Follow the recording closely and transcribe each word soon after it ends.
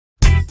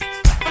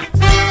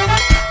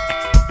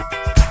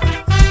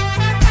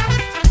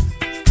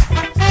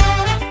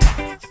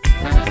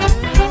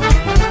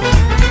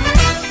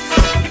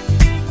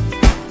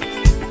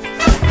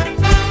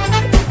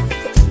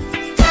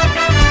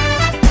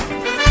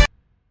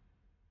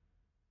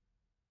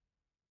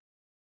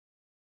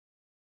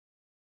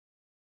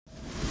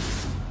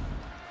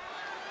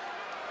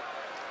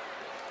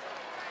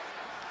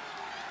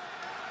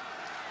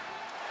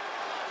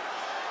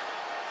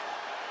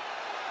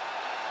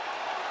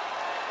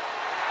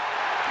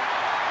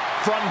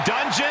From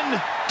dungeon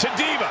to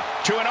diva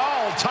to an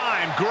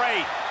all-time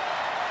great.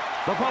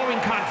 The following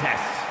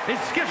contest is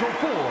scheduled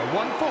for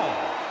one fall.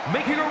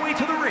 Making her way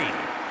to the ring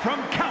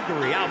from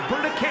Calgary,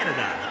 Alberta,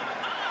 Canada,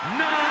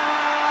 Natalya!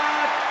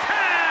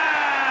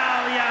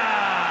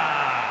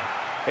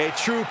 A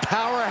true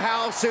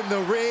powerhouse in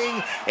the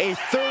ring, a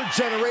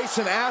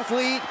third-generation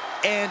athlete,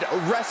 and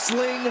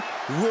wrestling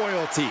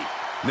royalty.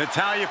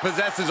 Natalya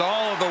possesses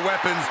all of the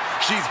weapons.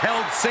 She's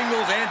held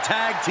singles and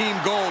tag team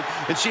gold,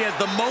 and she has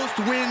the most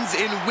wins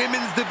in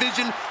women's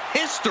division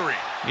history.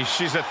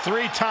 She's a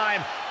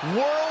three-time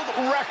world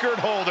record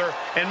holder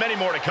and many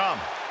more to come.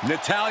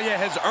 Natalya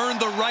has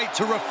earned the right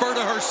to refer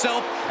to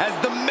herself as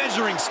the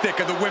measuring stick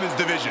of the women's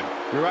division.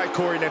 You're right,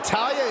 Corey.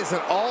 Natalya is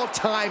an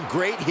all-time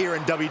great here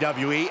in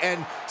WWE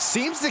and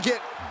seems to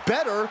get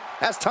better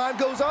as time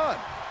goes on.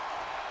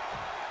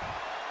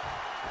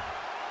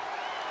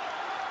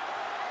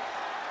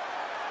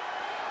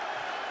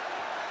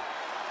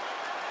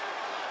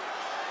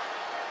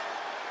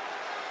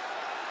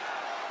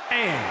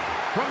 And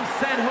from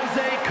San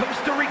Jose,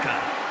 Costa Rica,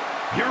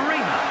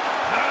 Urena,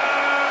 Perez!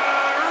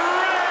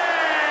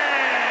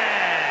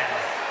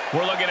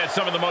 We're looking at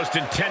some of the most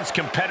intense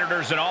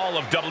competitors in all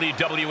of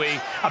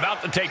WWE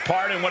about to take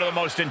part in one of the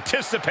most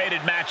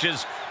anticipated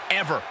matches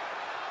ever.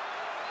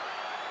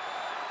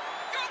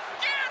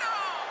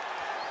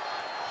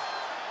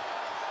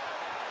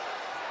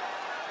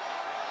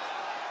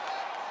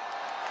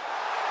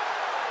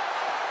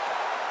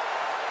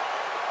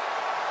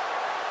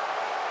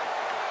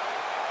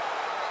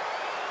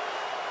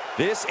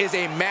 This is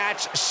a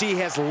match she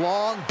has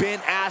long been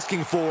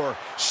asking for.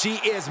 She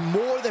is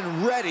more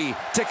than ready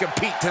to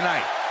compete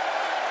tonight.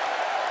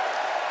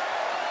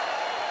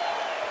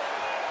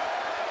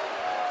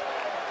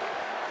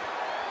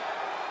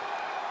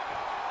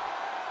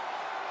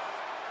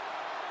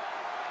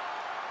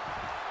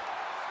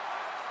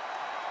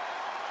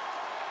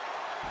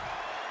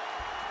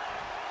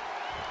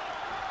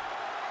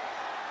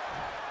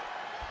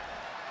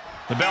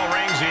 The bell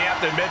rings and you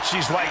have to admit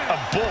she's like a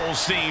bull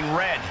seeing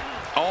red.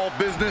 All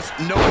business,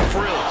 no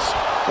frills.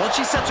 Once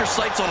she sets her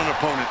sights on an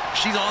opponent,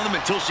 she's on them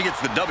until she gets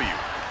the W.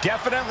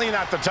 Definitely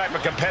not the type of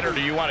competitor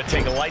you want to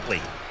take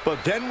lightly. But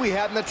then we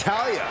have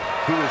Natalya,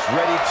 who is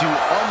ready to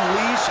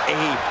unleash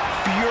a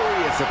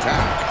furious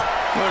attack.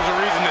 Well, there's a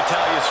reason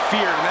Natalya's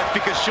feared, and that's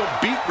because she'll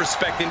beat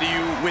respect into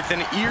you with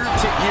an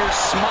ear-to-ear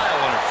smile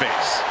on her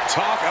face.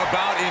 Talk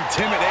about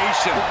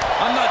intimidation.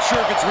 I'm not sure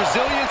if it's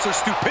resilience or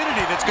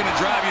stupidity that's going to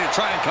drive you to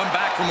try and come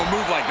back from a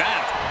move like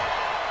that.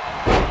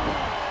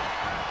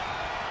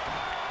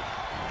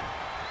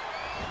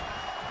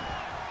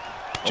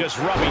 Just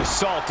rubbing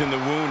salt in the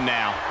wound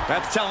now.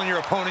 That's telling your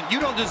opponent, you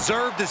don't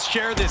deserve to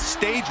share this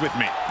stage with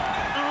me.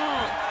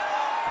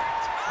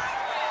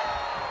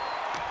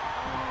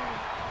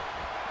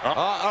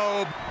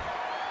 Uh-oh.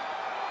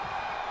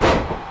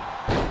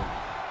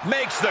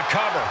 Makes the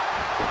cover.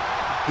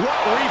 What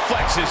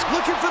reflexes.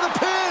 Looking for the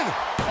pin.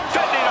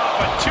 Fending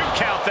off a 2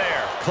 count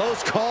there.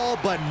 Close call,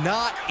 but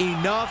not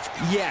enough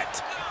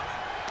yet.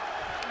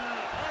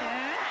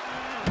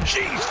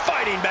 She's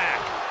fighting back.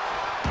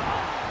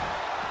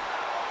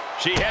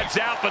 She heads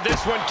out, but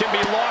this one can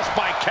be lost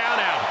by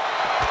countout.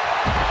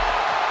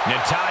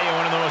 Natalya,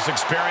 one of the most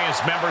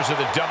experienced members of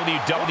the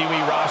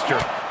WWE roster.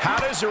 How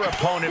does her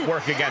opponent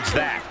work against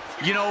that?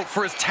 You know,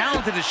 for as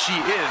talented as she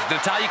is,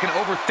 Natalya can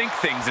overthink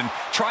things and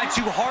try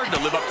too hard to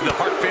live up to the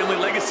Hart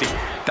family legacy.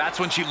 That's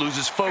when she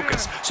loses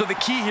focus. So the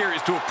key here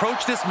is to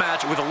approach this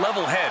match with a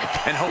level head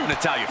and hope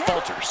Natalya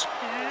falters.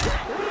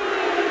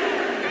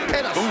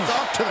 And a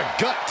stop to the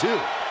gut,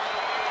 too.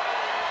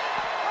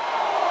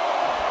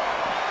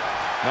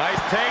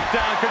 Nice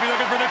takedown. Could be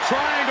looking for the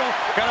triangle.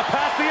 Gotta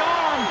pass the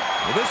arm.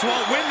 Well, this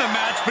won't win the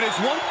match, but it's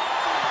one.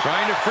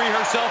 Trying to free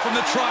herself from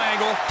the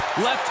triangle.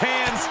 Left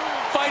hands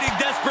fighting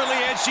desperately,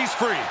 and she's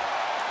free.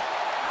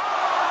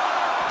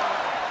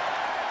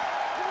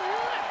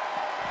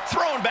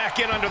 Thrown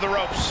back in under the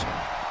ropes.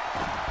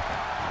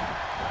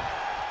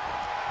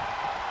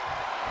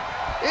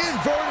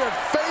 Inverted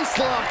face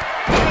lock.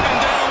 And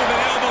down with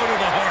an elbow to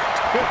the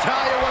heart.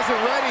 Natalya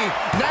wasn't ready.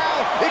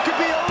 Now it could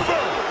be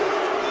over.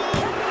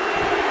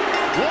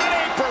 What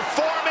a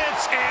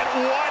performance and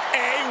what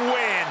a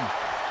win.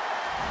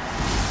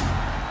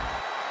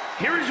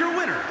 Here is your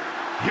winner,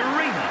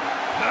 Urena,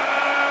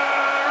 Perez!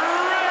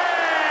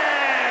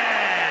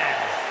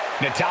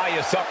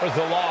 Natalya suffers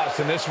the loss,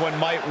 and this one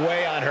might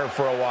weigh on her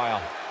for a while.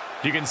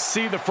 You can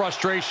see the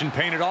frustration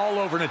painted all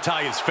over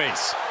Natalya's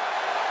face.